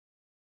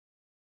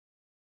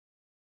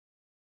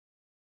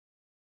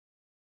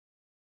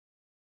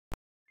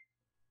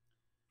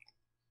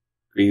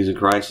Greetings in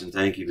Christ, and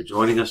thank you for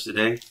joining us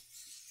today.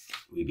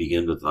 We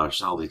begin with our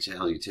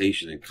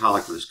salutation and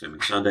collect for this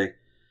coming Sunday.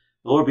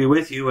 The Lord be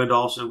with you and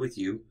also with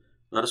you.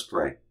 Let us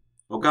pray.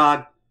 O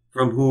God,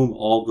 from whom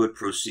all good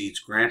proceeds,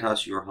 grant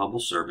us, your humble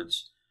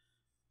servants,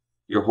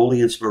 your holy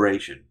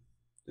inspiration,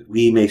 that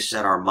we may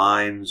set our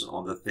minds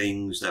on the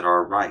things that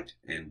are right,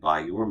 and by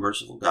your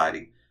merciful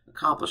guiding,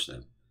 accomplish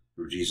them.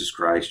 Through Jesus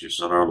Christ, your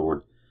Son, our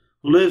Lord,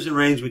 who lives and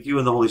reigns with you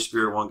in the Holy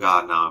Spirit, one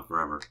God, now and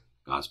forever.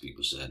 God's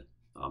people said,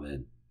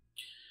 Amen.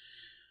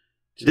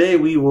 Today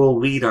we will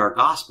read our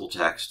gospel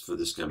text for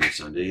this coming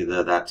Sunday,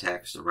 that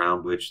text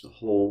around which the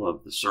whole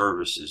of the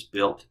service is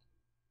built.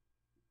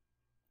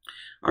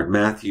 Our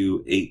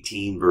Matthew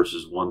 18,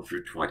 verses 1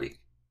 through 20.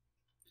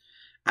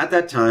 At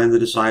that time the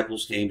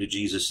disciples came to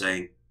Jesus,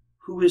 saying,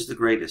 Who is the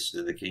greatest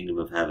in the kingdom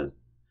of heaven?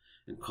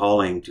 And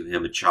calling to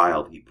him a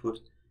child, he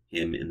put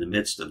him in the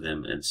midst of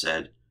them and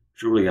said,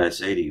 Truly I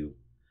say to you,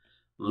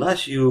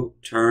 unless you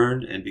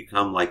turn and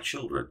become like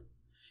children,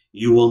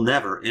 you will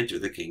never enter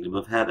the kingdom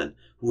of heaven.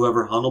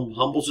 Whoever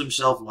humbles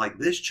himself like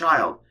this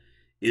child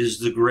is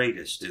the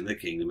greatest in the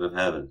kingdom of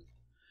heaven.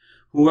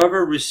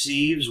 Whoever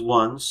receives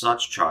one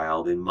such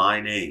child in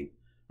my name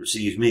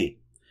receives me.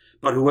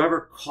 But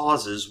whoever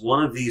causes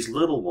one of these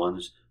little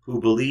ones who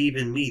believe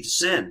in me to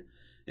sin,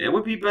 it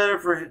would be better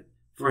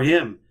for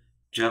him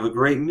to have a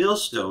great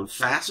millstone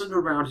fastened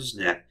around his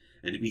neck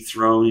and to be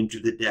thrown into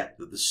the depth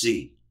of the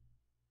sea.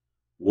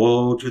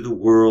 Woe to the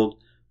world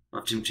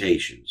of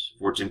temptations,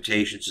 for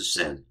temptations to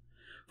sin.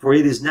 For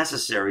it is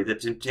necessary that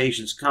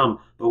temptations come,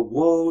 but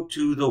woe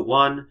to the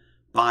one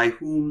by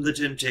whom the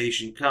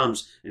temptation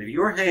comes. And if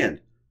your hand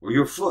or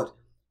your foot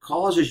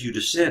causes you to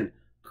sin,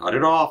 cut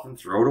it off and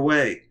throw it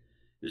away.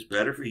 It is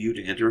better for you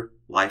to enter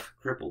life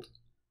crippled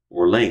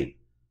or lame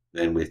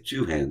than with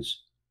 2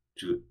 hands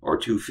or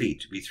 2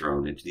 feet to be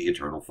thrown into the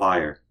eternal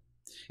fire.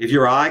 If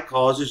your eye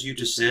causes you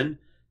to sin,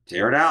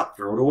 tear it out,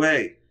 throw it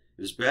away.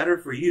 It is better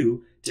for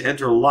you to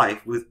enter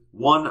life with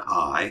 1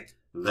 eye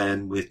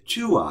than with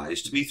 2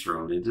 eyes to be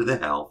thrown into the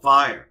hell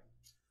fire.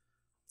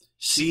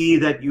 See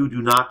that you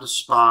do not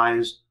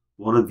despise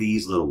one of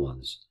these little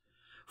ones.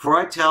 For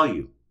I tell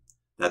you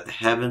that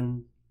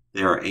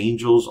there are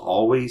angels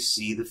always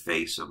see the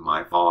face of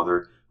my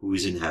Father who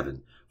is in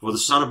heaven. For the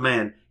Son of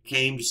Man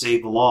came to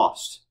save the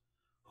lost.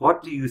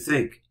 What do you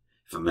think?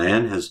 If a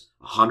man has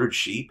 100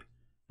 sheep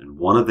and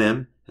one of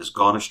them has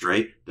gone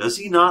astray, does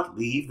he not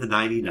leave the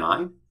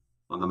 99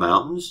 on the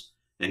mountains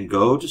and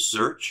go to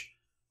search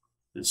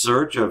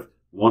of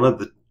one of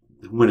the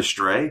who went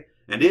astray?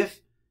 And if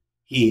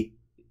he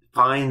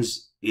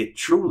finds it,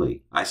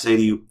 truly, I say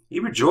to you, he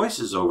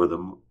rejoices over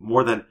them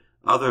more than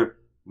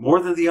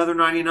the other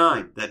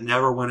 99 that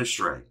never went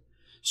astray.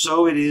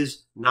 So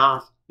is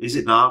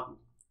it not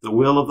the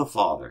will of the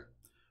Father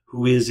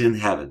who is in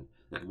heaven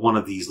that one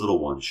of these little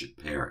ones should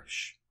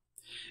perish?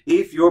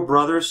 If your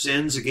brother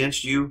sins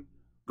against you,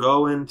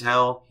 go and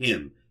tell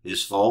him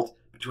his fault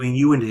between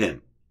you and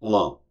him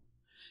alone.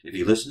 If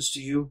he listens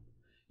to you,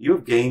 you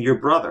have gained your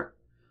brother.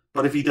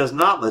 But if he does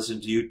not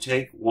listen to you,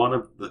 take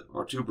 1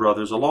 or 2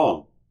 brothers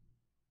along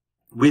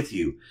with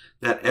you,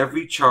 that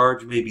every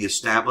charge may be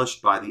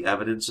established by the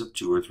evidence of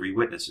 2 or 3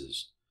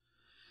 witnesses.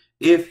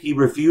 If he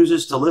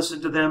refuses to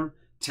listen to them,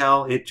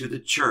 tell it to the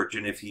church.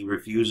 And if he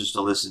refuses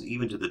to listen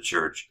even to the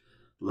church,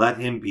 let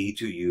him be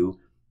to you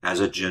as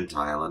a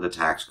Gentile and a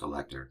tax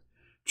collector.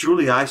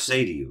 Truly I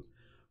say to you,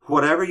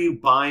 whatever you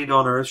bind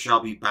on earth shall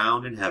be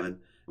bound in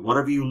heaven, and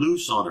whatever you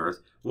loose on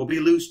earth will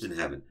be loosed in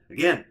heaven.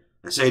 Again,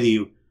 I say to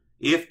you,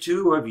 if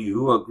 2 of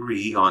you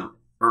agree on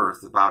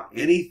earth about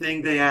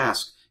anything they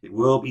ask, it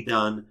will be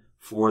done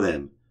for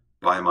them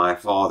by my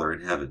Father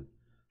in heaven.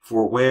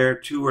 For where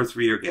 2 or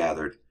 3 are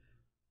gathered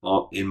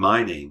in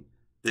my name,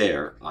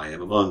 there I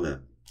am among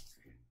them.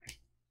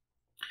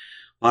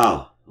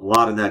 Wow, a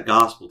lot in that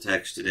gospel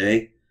text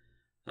today.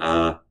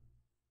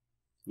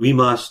 We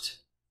must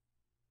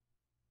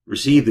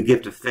receive the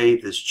gift of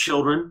faith as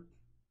children,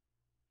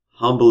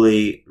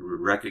 humbly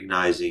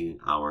recognizing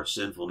our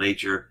sinful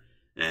nature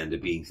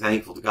and being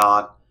thankful to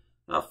God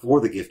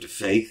for the gift of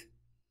faith,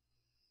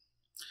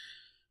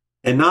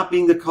 and not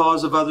being the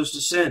cause of others to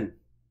sin.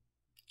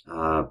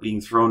 Being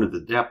thrown into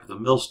the depth of the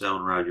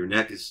millstone around your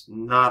neck is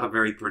not a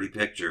very pretty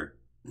picture.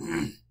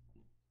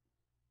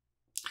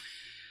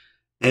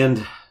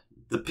 And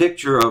the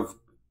picture of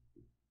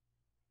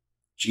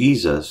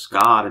Jesus,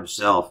 God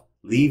himself,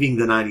 leaving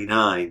the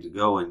 99 to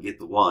go and get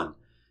the 1,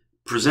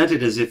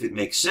 presented as if it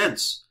makes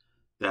sense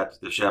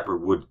that the shepherd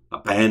would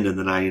abandon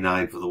the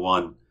 99 for the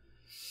 1.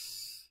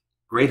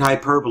 Great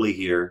hyperbole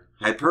here.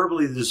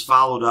 Hyperbole that is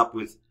followed up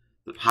with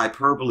the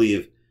hyperbole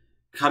of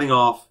cutting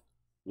off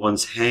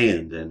one's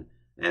hand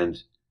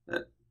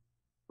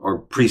or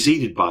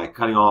preceded by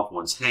cutting off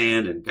one's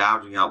hand and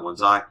gouging out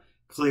one's eye.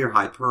 Clear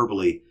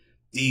hyperbole.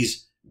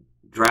 These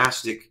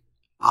drastic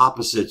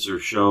opposites are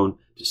shown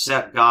to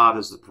set God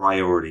as the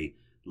priority,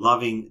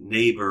 loving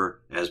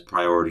neighbor as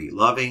priority,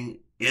 loving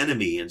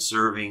enemy and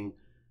serving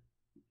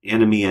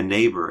enemy and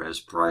neighbor as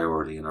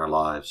priority in our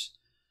lives.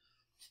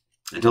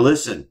 And to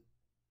listen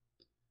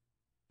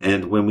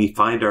And when we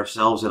find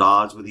ourselves at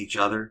odds with each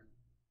other,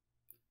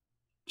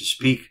 to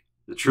speak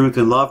the truth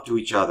in love to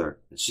each other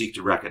and seek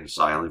to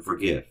reconcile and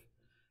forgive,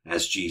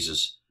 as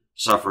Jesus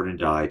suffered and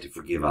died to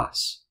forgive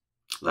us.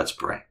 Let's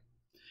pray.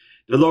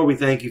 Dear Lord, we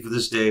thank you for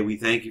this day. We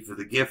thank you for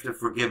the gift of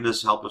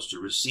forgiveness. Help us to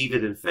receive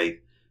it in faith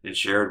and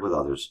share it with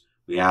others.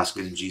 We ask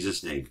it in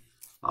Jesus' name.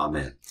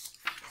 Amen.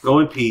 Go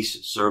in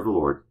peace. Serve the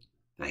Lord.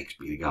 Thanks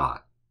be to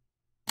God.